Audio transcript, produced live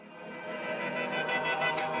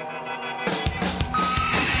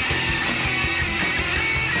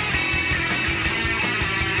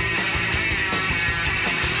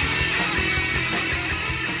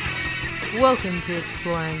Welcome to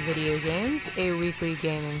Exploring Video Games, a weekly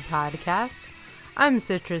gaming podcast. I'm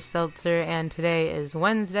Citrus Seltzer, and today is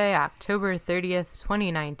Wednesday, October 30th,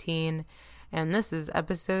 2019, and this is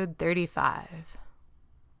episode 35.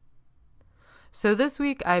 So this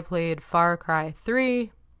week I played Far Cry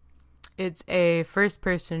 3. It's a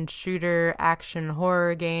first-person shooter action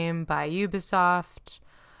horror game by Ubisoft,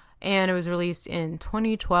 and it was released in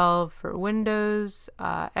 2012 for Windows,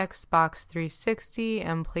 Xbox 360,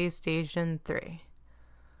 and PlayStation 3.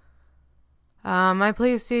 My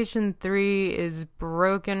PlayStation 3 is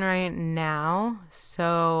broken right now,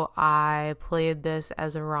 so I played this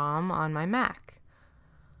as a ROM on my Mac.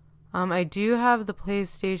 I do have the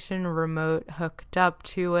PlayStation Remote hooked up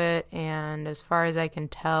to it, and as far as I can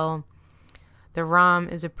tell, the ROM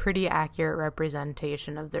is a pretty accurate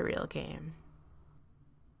representation of the real game.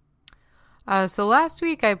 So last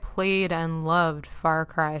week I played and loved Far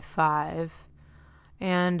Cry 5,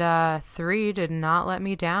 and 3 did not let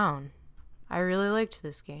me down. I really liked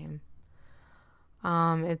this game.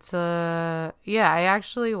 I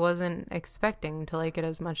actually wasn't expecting to like it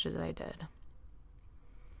as much as I did.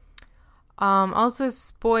 Also,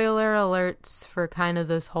 spoiler alerts for kind of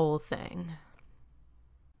this whole thing.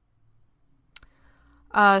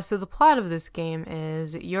 So the plot of this game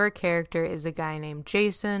is your character is a guy named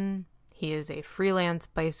Jason. He is a freelance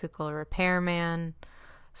bicycle repairman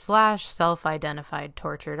 / self-identified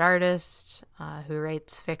tortured artist who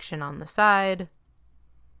writes fiction on the side.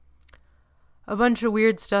 A bunch of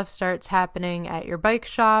weird stuff starts happening at your bike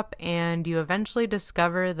shop, and you eventually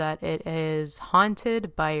discover that it is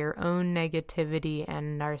haunted by your own negativity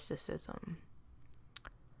and narcissism.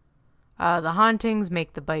 The hauntings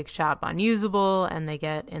make the bike shop unusable, and they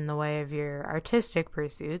get in the way of your artistic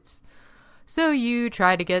pursuits. So you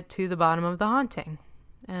try to get to the bottom of the haunting,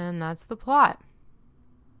 and that's the plot.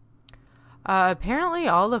 Apparently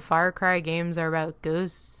all the Far Cry games are about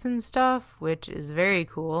ghosts and stuff, which is very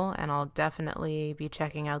cool, and I'll definitely be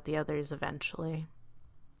checking out the others eventually.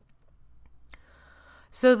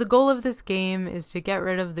 So the goal of this game is to get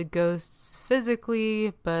rid of the ghosts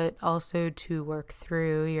physically, but also to work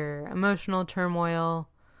through your emotional turmoil,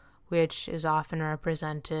 which is often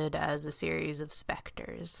represented as a series of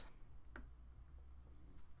specters.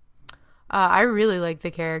 I really like the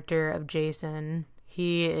character of Jason.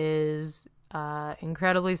 He is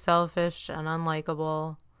incredibly selfish and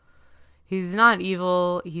unlikable. He's not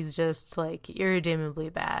evil, he's just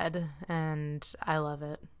irredeemably bad, and I love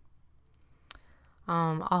it.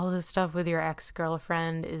 All the stuff with your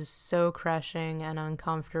ex-girlfriend is so crushing and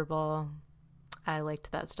uncomfortable. I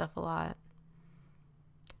liked that stuff a lot.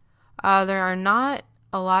 There are not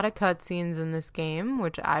a lot of cutscenes in this game,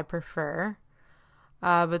 which I prefer.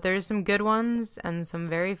 But there's some good ones and some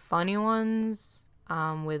very funny ones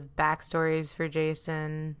with backstories for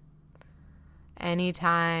Jason.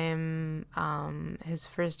 Anytime his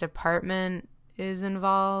first apartment is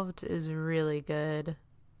involved is really good.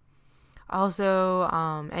 Also,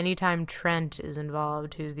 anytime Trent is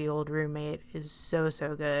involved, who's the old roommate, is so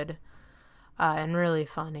good and really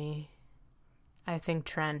funny. I think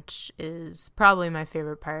Trent is probably my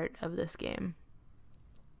favorite part of this game.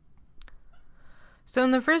 So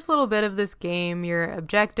in the first little bit of this game, your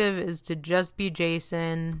objective is to just be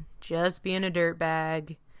Jason, just being a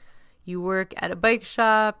dirtbag. You work at a bike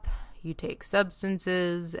shop, you take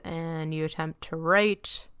substances, and you attempt to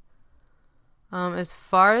write. As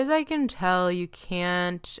far as I can tell, you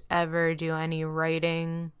can't ever do any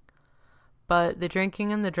writing, but the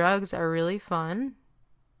drinking and the drugs are really fun.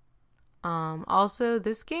 Also,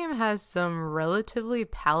 this game has some relatively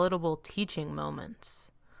palatable teaching moments,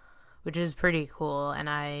 which is pretty cool, and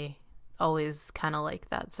I always kind of like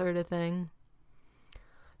that sort of thing.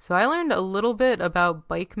 So I learned a little bit about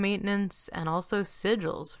bike maintenance and also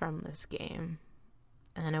sigils from this game,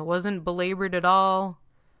 and it wasn't belabored at all.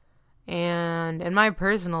 And in my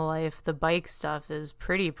personal life, the bike stuff is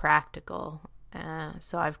pretty practical,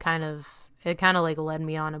 so it kind of led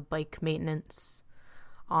me on a bike maintenance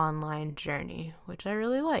online journey, which I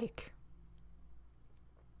really like.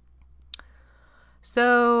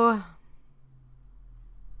 So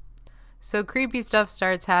creepy stuff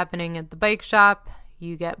starts happening at the bike shop.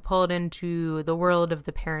 You get pulled into the world of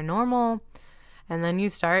the paranormal, and then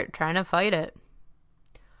you start trying to fight it.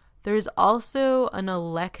 There's also an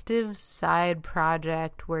elective side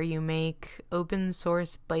project where you make open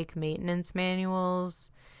source bike maintenance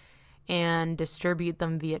manuals and distribute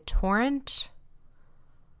them via torrent.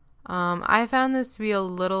 I found this to be a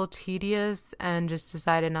little tedious and just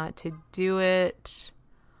decided not to do it.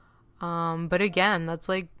 But again, that's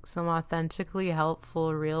some authentically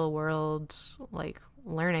helpful real world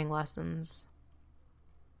learning lessons.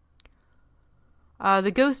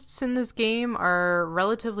 The ghosts in this game are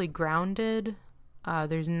relatively grounded.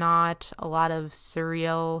 There's not a lot of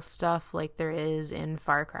surreal stuff like there is in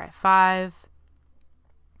Far Cry 5.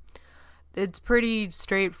 It's pretty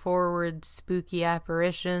straightforward, spooky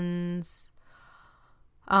apparitions.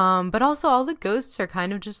 But also all the ghosts are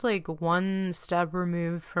kind of just like one step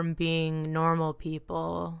removed from being normal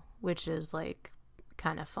people, which is like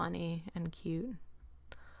kind of funny and cute.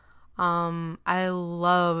 I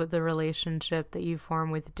love the relationship that you form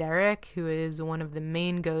with Derek, who is one of the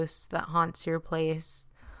main ghosts that haunts your place.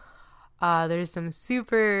 There's some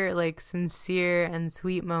super like sincere and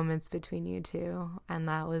sweet moments between you two, and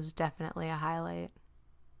that was definitely a highlight.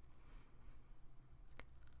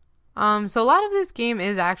 So a lot of this game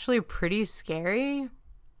is actually pretty scary.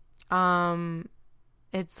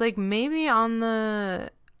 It's like maybe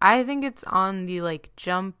I think it's on the like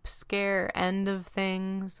jump scare end of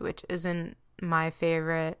things, which isn't my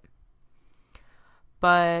favorite.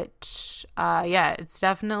 But yeah, it's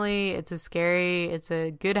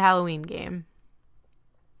a good Halloween game.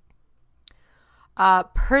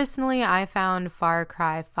 Personally, I found Far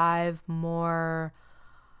Cry 5 more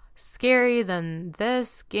scary than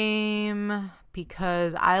this game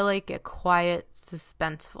because I like a quiet,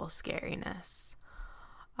 suspenseful scariness.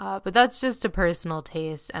 But that's just a personal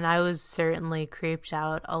taste, and I was certainly creeped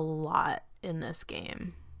out a lot in this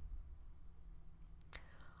game.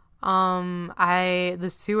 The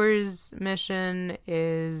sewers mission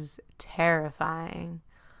is terrifying.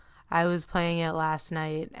 I was playing it last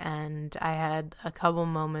night, and I had a couple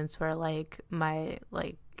moments where my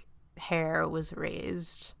hair was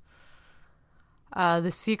raised. The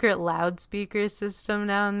secret loudspeaker system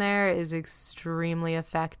down there is extremely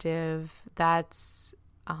effective. That's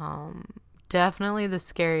definitely the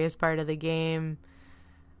scariest part of the game,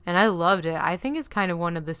 and I loved it. I think it's kind of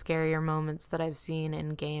one of the scarier moments that I've seen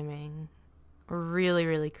in gaming. Really,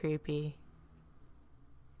 really creepy.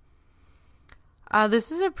 This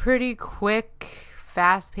is a pretty quick,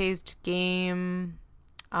 fast-paced game.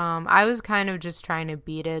 I was kind of just trying to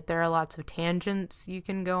beat it. There are lots of tangents you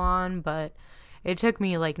can go on, but it took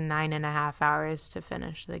me like 9.5 hours to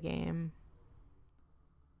finish the game.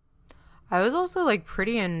 I was also like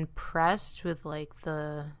pretty impressed with like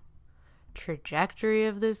the trajectory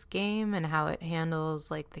of this game and how it handles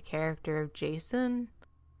like the character of Jason.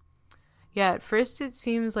 Yeah, at first it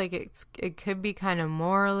seems like it could be kind of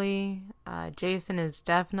morally. Jason is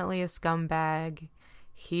definitely a scumbag.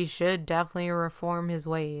 He should definitely reform his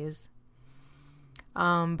ways.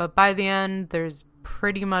 But by the end, there's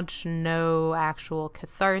pretty much no actual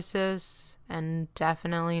catharsis and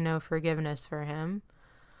definitely no forgiveness for him,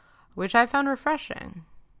 which I found refreshing.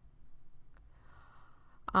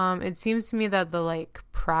 It seems to me that the like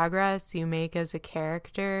progress you make as a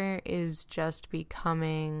character is just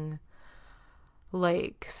becoming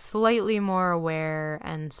like slightly more aware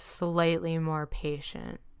and slightly more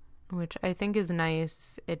patient, which I think is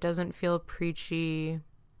nice. It doesn't feel preachy.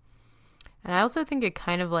 And I also think it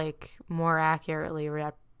kind of like more accurately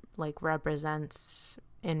represents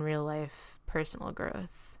in real life personal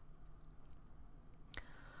growth.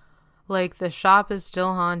 Like, the shop is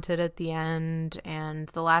still haunted at the end, and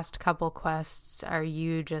the last couple quests are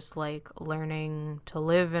you just, like, learning to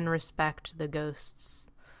live and respect the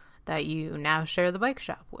ghosts that you now share the bike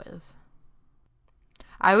shop with.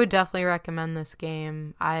 I would definitely recommend this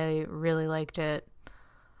game. I really liked it.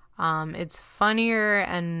 It's funnier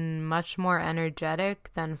and much more energetic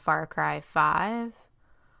than Far Cry 5.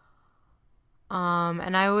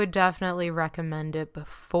 And I would definitely recommend it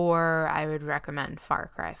before I would recommend Far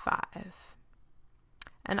Cry 5.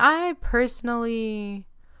 And I personally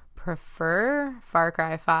prefer Far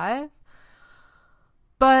Cry 5,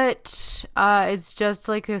 but it's just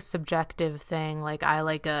like a subjective thing. Like, I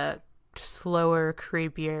like a slower,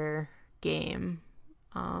 creepier game.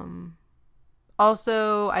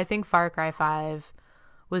 Also, I think Far Cry 5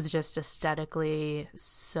 was just aesthetically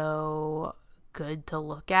so good to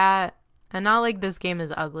look at. And not like this game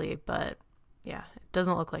is ugly, but yeah, it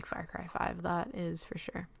doesn't look like Far Cry 5, that is for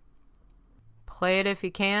sure. Play it if you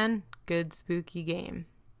can. Good spooky game.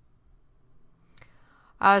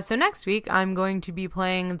 So next week, I'm going to be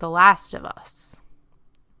playing The Last of Us.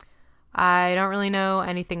 I don't really know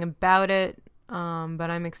anything about it, but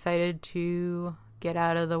I'm excited to get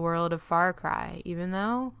out of the world of Far Cry, even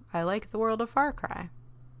though I like the world of Far Cry.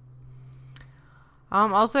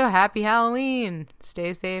 Also, happy Halloween.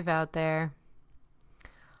 Stay safe out there.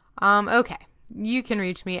 Okay. You can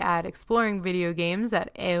reach me at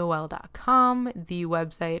exploringvideogames@aol.com. The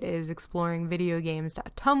website is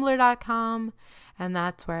exploringvideogames.tumblr.com, and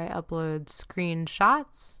that's where I upload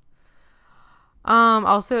screenshots.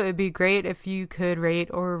 Also, it'd be great if you could rate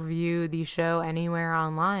or review the show anywhere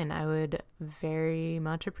online. I would very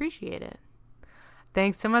much appreciate it.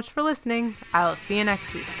 Thanks so much for listening. I'll see you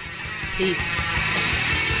next week. Peace.